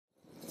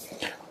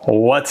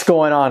What's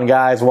going on,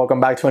 guys? Welcome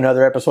back to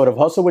another episode of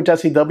Hustle with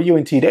JesseW,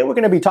 and today we're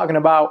going to be talking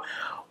about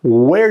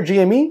where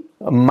GME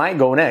might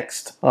go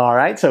next. All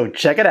right, so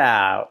check it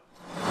out.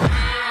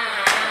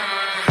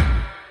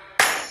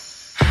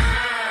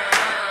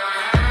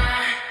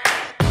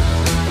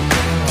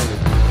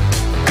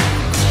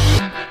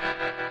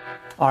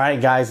 All right,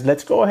 guys,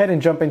 let's go ahead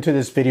and jump into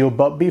this video.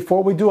 But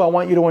before we do, I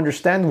want you to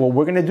understand what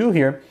we're going to do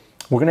here.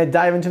 We're going to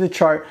dive into the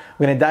chart.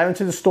 We're going to dive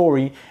into the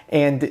story.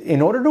 And in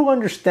order to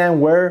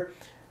understand where,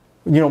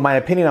 my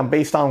opinion on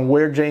based on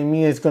where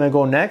GME is going to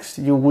go next,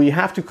 we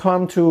have to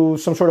come to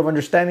some sort of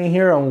understanding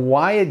here on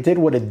why it did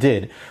what it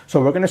did.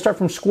 So we're going to start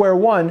from square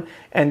one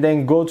and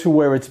then go to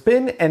where it's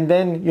been and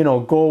then,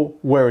 go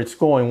where it's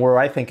going, where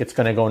I think it's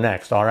going to go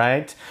next. All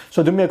right.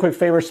 So do me a quick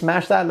favor,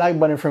 smash that like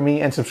button for me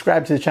and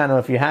subscribe to the channel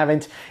if you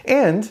haven't.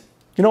 And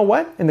you know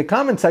what? In the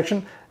comment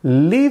section,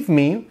 leave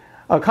me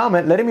a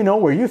comment letting me know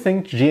where you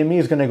think GME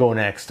is going to go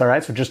next. All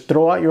right. So just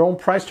throw out your own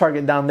price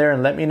target down there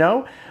and let me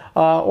know.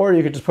 Or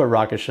you could just put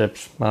rocket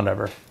ships,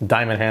 whatever,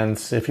 diamond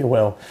hands, if you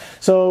will.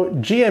 So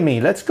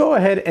GME, let's go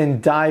ahead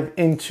and dive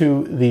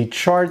into the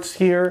charts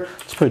here.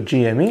 Let's put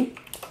GME.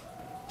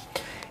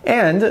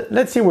 And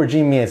let's see where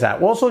GME is at.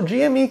 Well, so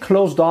GME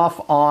closed off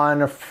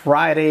on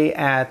Friday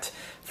at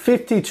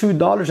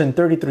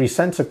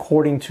 $52.33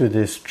 according to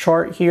this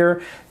chart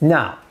here.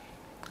 Now,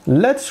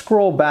 let's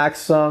scroll back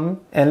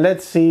some and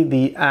let's see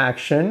the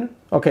action.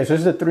 Okay, so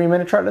this is a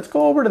 3-minute chart. Let's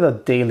go over to the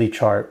daily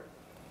chart.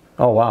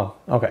 Oh, wow.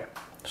 Okay.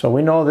 So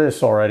we know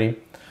this already.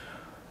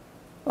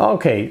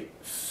 Okay,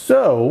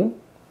 so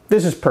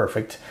this is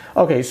perfect.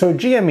 Okay, so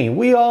GME,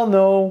 we all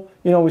know,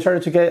 we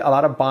started to get a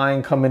lot of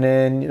buying coming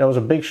in. It was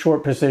a big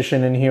short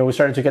position in here. We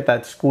started to get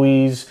that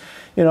squeeze.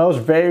 It was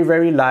very,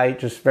 very light,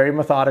 just very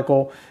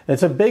methodical.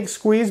 It's a big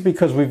squeeze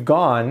because we've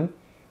gone,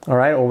 all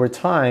right, over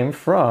time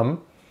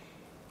from,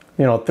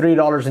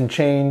 $3 and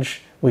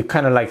change. We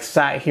kind of like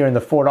sat here in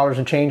the $4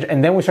 and change.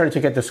 And then we started to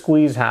get the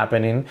squeeze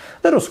happening,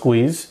 little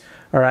squeeze,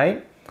 all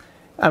right?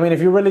 I mean,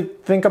 if you really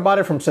think about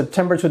it, from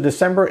September to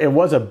December, it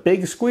was a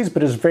big squeeze,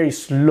 but it's very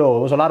slow.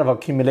 There was a lot of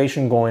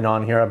accumulation going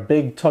on here, a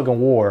big tug of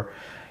war.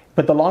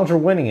 But the longs were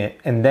winning it.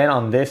 And then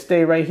on this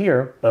day right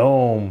here,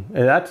 boom.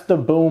 That's the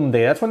boom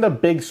day. That's when the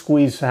big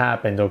squeeze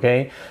happened,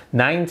 okay?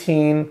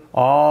 19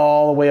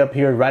 all the way up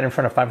here, right in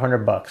front of 500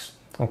 bucks,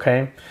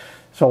 okay?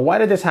 So why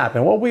did this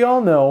happen? Well, we all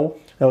know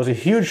there was a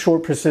huge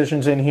short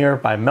positions in here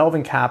by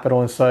Melvin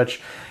Capital and such.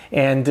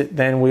 And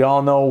then we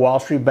all know Wall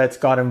Street Bets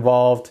got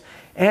involved.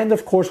 And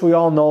of course, we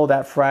all know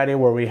that Friday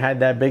where we had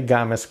that big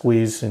gamma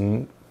squeeze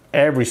and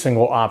every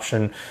single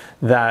option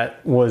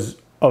that was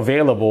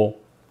available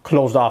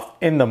closed off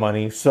in the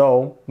money.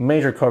 So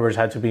major covers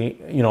had to be,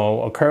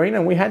 occurring,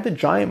 and we had the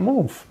giant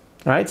move.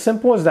 All right,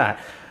 simple as that.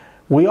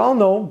 We all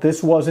know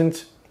this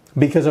wasn't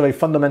because of a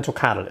fundamental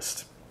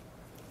catalyst.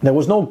 There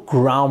was no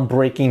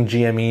groundbreaking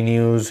GME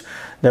news.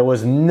 There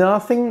was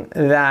nothing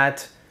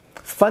that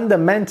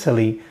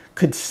fundamentally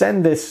could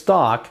send this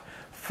stock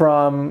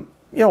from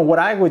what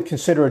I would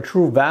consider a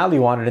true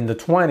value on it in the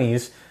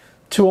 20s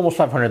to almost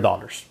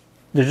 $500.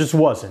 There just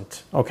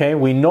wasn't, okay?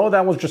 We know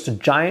that was just a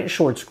giant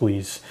short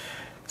squeeze.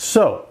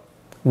 So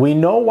we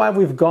know why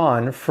we've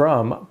gone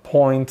from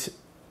point,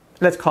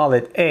 let's call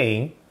it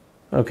A,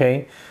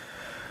 okay,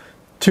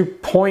 to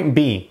point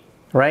B,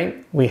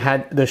 right? We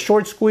had the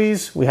short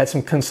squeeze. We had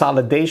some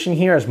consolidation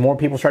here as more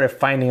people started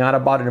finding out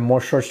about it and more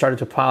shorts started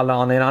to pile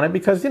on in on it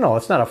because,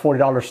 it's not a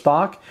 $40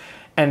 stock.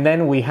 And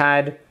then we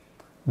had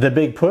the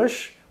big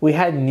push. We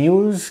had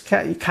news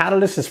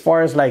catalysts as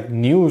far as like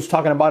news,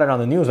 talking about it on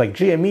the news, like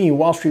GME,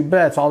 Wall Street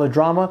Bets, all the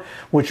drama,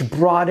 which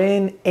brought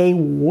in a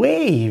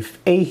wave,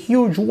 a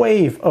huge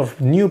wave of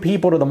new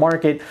people to the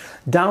market,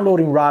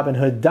 downloading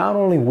Robinhood,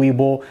 downloading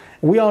Webull.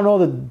 We all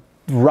know the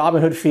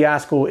Robinhood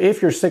fiasco.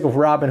 If you're sick of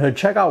Robinhood,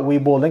 check out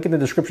Webull, link in the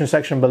description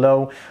section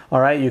below. All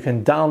right, you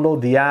can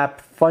download the app,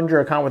 fund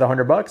your account with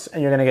 $100,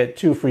 and you're gonna get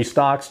 2 free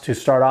stocks to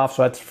start off.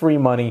 So that's free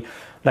money.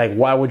 Like,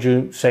 why would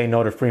you say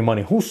no to free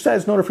money? Who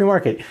says no to free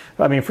market?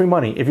 I mean, free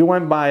money. If you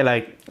went by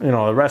like,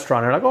 a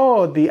restaurant and like,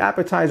 oh, the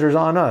appetizer's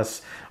on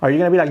us. Are you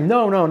going to be like,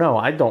 no,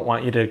 I don't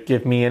want you to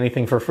give me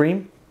anything for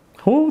free?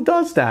 Who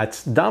does that?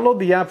 Download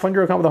the app, fund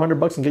your account with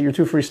 $100 and get your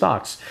 2 free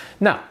stocks.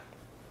 Now,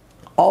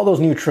 all those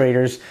new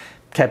traders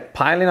kept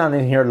piling on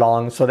in here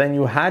long. So then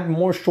you had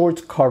more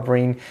shorts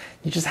covering.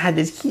 You just had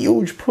this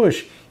huge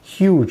push,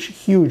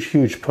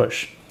 huge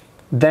push.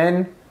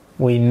 Then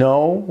we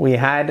know we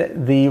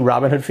had the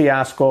Robinhood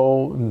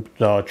fiasco,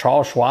 the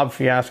Charles Schwab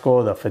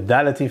fiasco, the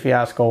Fidelity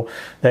fiasco,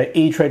 the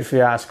E-Trade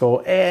fiasco,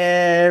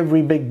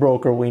 every big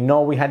broker, we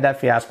know we had that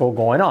fiasco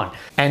going on.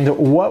 And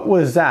what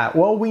was that?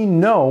 Well, we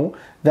know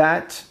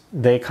that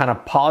they kind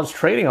of paused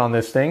trading on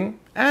this thing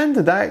and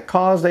that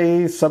caused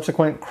a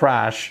subsequent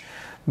crash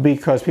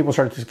because people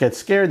started to get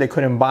scared. They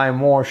couldn't buy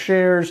more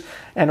shares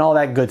and all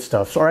that good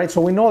stuff. So, all right, so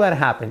we know that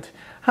happened.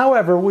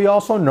 However, we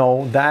also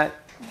know that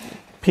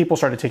people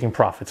started taking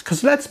profits.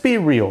 Because let's be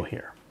real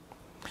here.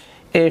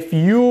 If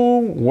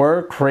you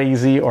were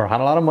crazy or had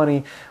a lot of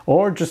money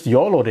or just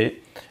YOLO'd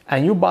it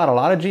and you bought a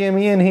lot of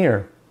GME in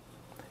here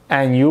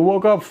and you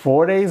woke up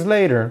 4 days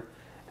later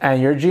and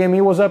your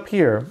GME was up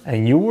here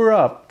and you were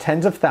up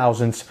tens of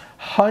thousands,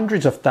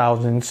 hundreds of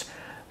thousands,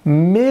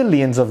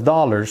 millions of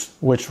dollars,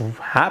 which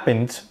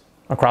happened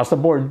across the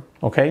board,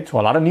 okay, to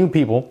a lot of new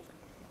people,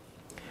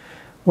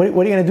 what are you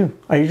going to do?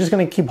 Are you just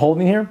going to keep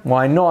holding here? Well,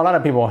 I know a lot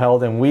of people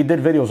held, and we did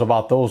videos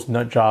about those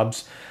nut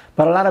jobs,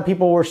 but a lot of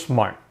people were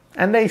smart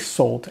and they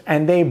sold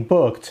and they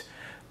booked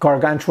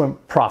gargantuan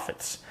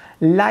profits,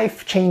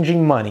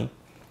 life-changing money.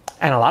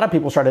 And a lot of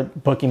people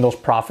started booking those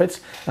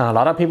profits, and a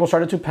lot of people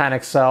started to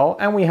panic sell,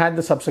 and we had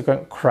the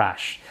subsequent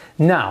crash.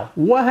 Now,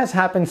 what has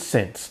happened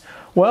since?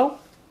 Well,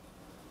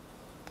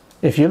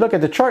 if you look at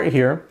the chart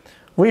here,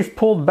 we've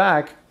pulled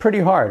back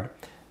pretty hard.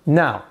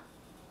 Now,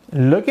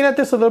 looking at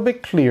this a little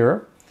bit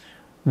clearer,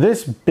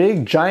 this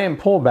big giant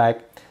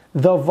pullback,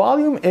 the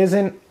volume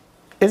isn't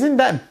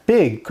that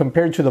big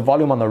compared to the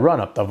volume on the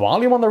run-up. The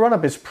volume on the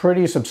run-up is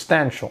pretty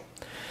substantial.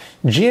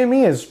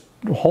 GME is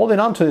holding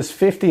on to this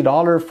 $50,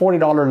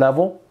 $40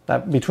 level,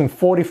 that between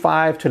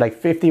 45 to like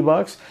 50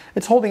 bucks.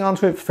 It's holding on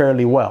to it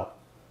fairly well,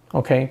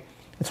 okay?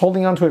 It's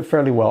holding on to it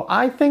fairly well.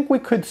 I think we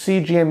could see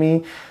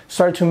GME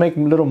start to make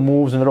little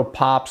moves and little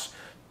pops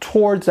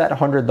towards that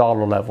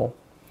 $100 level.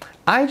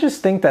 I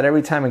just think that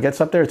every time it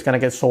gets up there, it's going to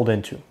get sold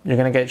into. You're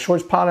going to get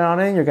shorts piling on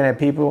it. You're going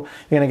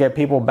to get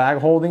people bag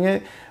holding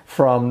it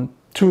from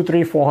 $200,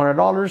 $300,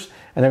 $400,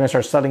 and they're going to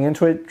start selling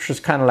into it,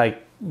 just kind of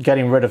like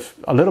getting rid of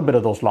a little bit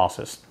of those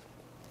losses.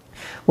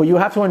 What you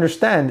have to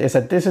understand is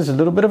that this is a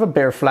little bit of a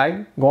bear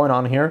flag going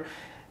on here.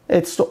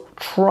 It's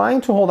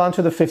trying to hold on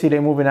to the 50-day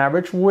moving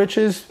average, which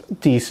is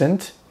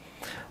decent,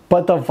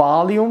 but the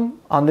volume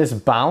on this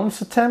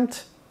bounce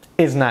attempt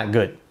is not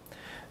good.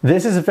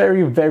 This is a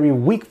very, very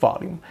weak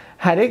volume.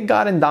 Had it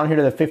gotten down here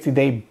to the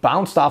 50-day,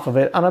 bounced off of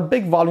it on a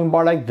big volume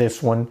bar like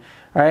this one,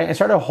 all right, and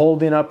started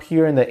holding up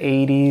here in the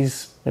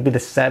 80s, maybe the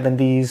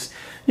 70s,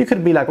 you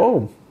could be like,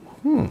 oh,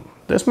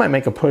 this might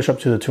make a push up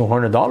to the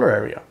 $200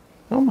 area.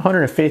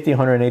 150,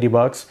 180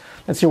 bucks.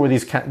 Let's see where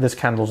this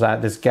candle's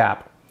at, this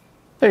gap.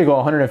 There you go,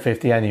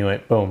 150, I knew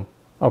it, boom.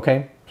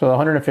 Okay, so the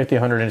 150,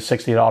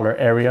 $160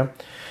 area.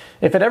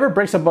 If it ever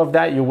breaks above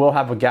that, you will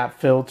have a gap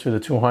fill to the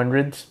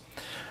 200s,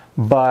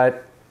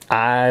 but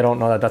I don't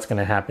know that that's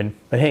gonna happen.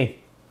 But hey,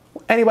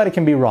 anybody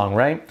can be wrong,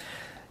 right?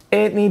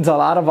 It needs a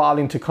lot of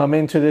volume to come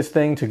into this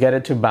thing to get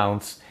it to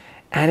bounce.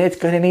 And it's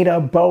gonna need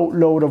a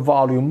boatload of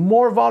volume,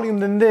 more volume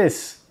than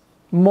this,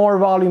 more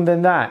volume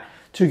than that,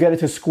 to get it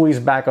to squeeze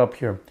back up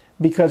here,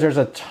 because there's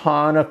a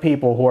ton of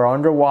people who are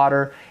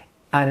underwater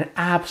and an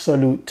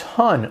absolute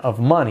ton of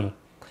money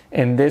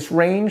in this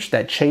range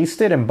that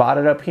chased it and bought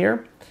it up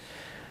here.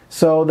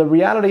 So the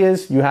reality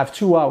is you have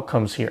two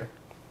outcomes here.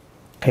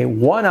 Okay,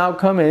 one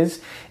outcome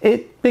is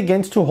it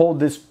begins to hold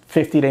this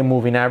 50-day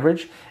moving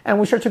average and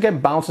we start to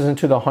get bounces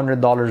into the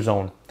 $100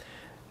 zone.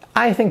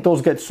 I think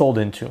those get sold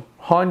into.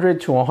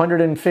 $100 to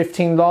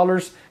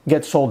 $115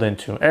 get sold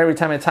into. Every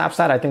time it taps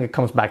that, I think it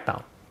comes back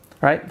down.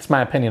 Right? It's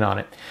my opinion on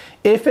it.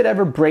 If it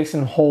ever breaks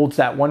and holds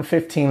that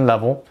 115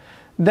 level,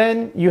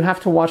 then you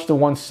have to watch the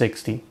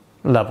 160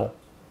 level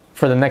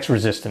for the next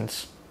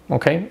resistance.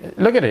 Okay?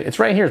 Look at it. It's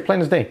right here. It's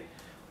plain as day.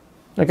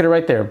 Look at it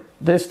right there.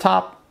 This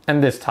top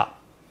and this top.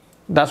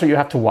 That's what you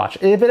have to watch.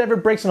 If it ever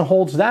breaks and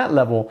holds that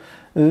level,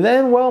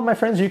 then, well, my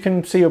friends, you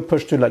can see a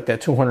push to like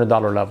that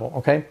 $200 level.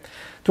 Okay?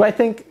 Do I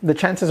think the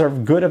chances are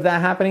good of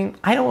that happening?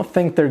 I don't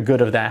think they're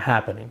good of that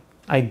happening.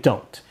 I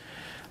don't.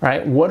 All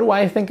right, what do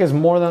I think is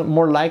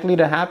more likely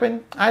to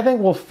happen? I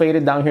think we'll fade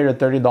it down here to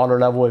 $30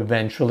 level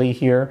eventually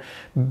here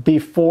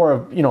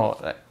before, you know,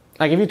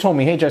 like if you told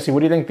me, hey, Jesse, what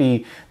do you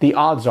think the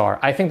odds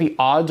are? I think the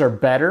odds are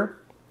better.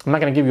 I'm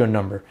not going to give you a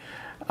number.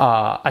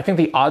 I think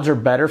the odds are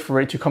better for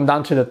it to come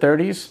down to the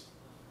 30s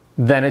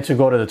than it to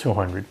go to the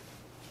 200.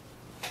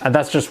 And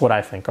that's just what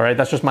I think, all right?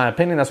 That's just my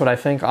opinion. That's what I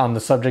think on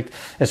the subject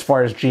as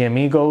far as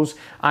GME goes.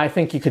 I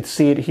think you could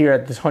see it here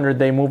at this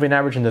 100-day moving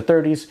average in the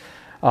 30s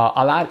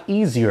a lot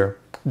easier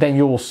than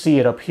you will see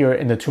it up here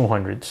in the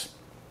 200s.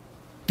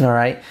 All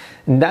right,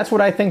 and that's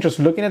what I think. Just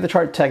looking at the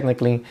chart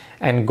technically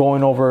and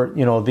going over,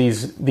 you know,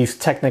 these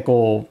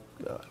technical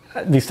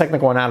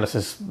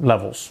analysis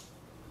levels.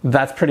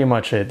 That's pretty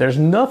much it. There's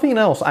nothing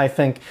else I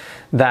think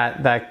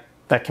that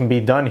can be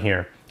done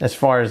here as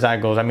far as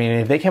that goes. I mean,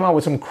 if they came out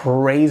with some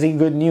crazy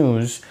good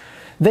news,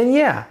 then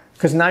yeah,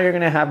 because now you're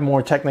going to have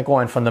more technical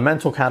and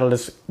fundamental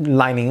catalysts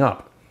lining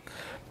up.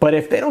 But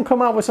if they don't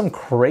come out with some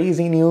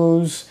crazy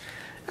news,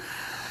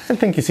 I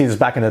think you see this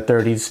back in the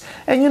 30s.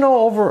 And you know,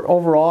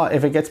 overall,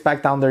 if it gets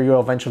back down there, you'll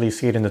eventually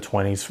see it in the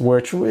 20s,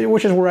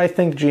 which is where I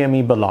think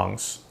GME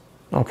belongs.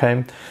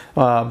 Okay,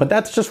 but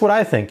that's just what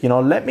I think. You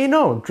know, let me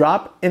know.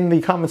 Drop in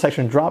the comment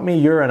section. Drop me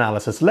your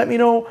analysis. Let me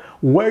know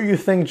where you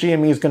think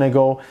GME is going to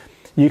go.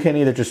 You can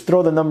either just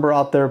throw the number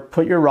out there,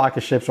 put your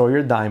rocket ships or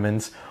your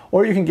diamonds,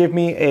 or you can give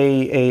me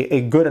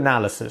a good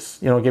analysis.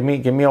 You know, give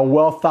me a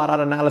well thought out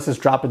analysis,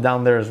 drop it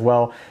down there as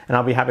well, and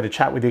I'll be happy to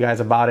chat with you guys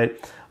about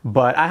it.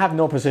 But I have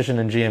no position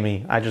in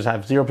GME. I just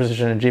have zero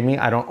position in GME.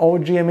 I don't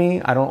own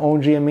GME. I don't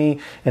own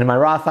GME in my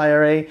Roth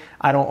IRA.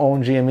 I don't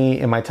own GME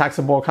in my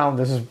taxable account.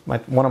 This is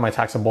one of my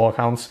taxable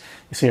accounts.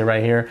 You see it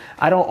right here.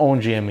 I don't own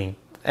GME,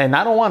 and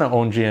I don't want to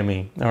own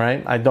GME. All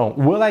right, I don't.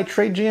 Will I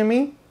trade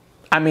GME?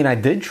 I mean, I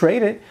did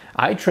trade it.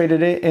 I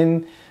traded it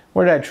in,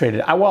 where did I trade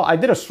it? Well, I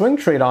did a swing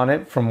trade on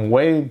it from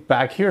way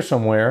back here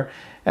somewhere.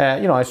 You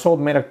know, I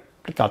made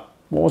what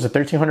was it,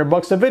 1,300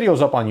 bucks. The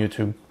video's up on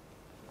YouTube.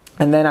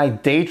 And then I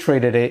day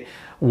traded it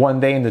one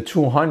day in the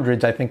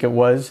 200s, I think it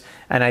was.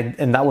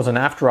 And that was an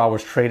after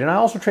hours trade. And I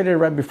also traded it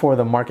right before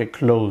the market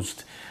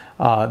closed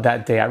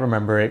that day. I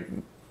remember it.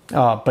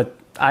 But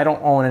I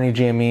don't own any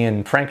GME,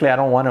 and frankly, I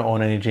don't want to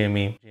own any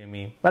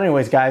GME. But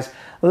anyways, guys,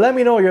 let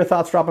me know your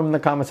thoughts. Drop them in the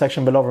comment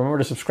section below. Remember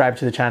to subscribe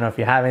to the channel if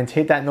you haven't.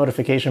 Hit that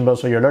notification bell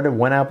so you're alerted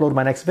when I upload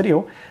my next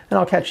video, and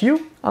I'll catch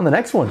you on the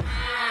next one.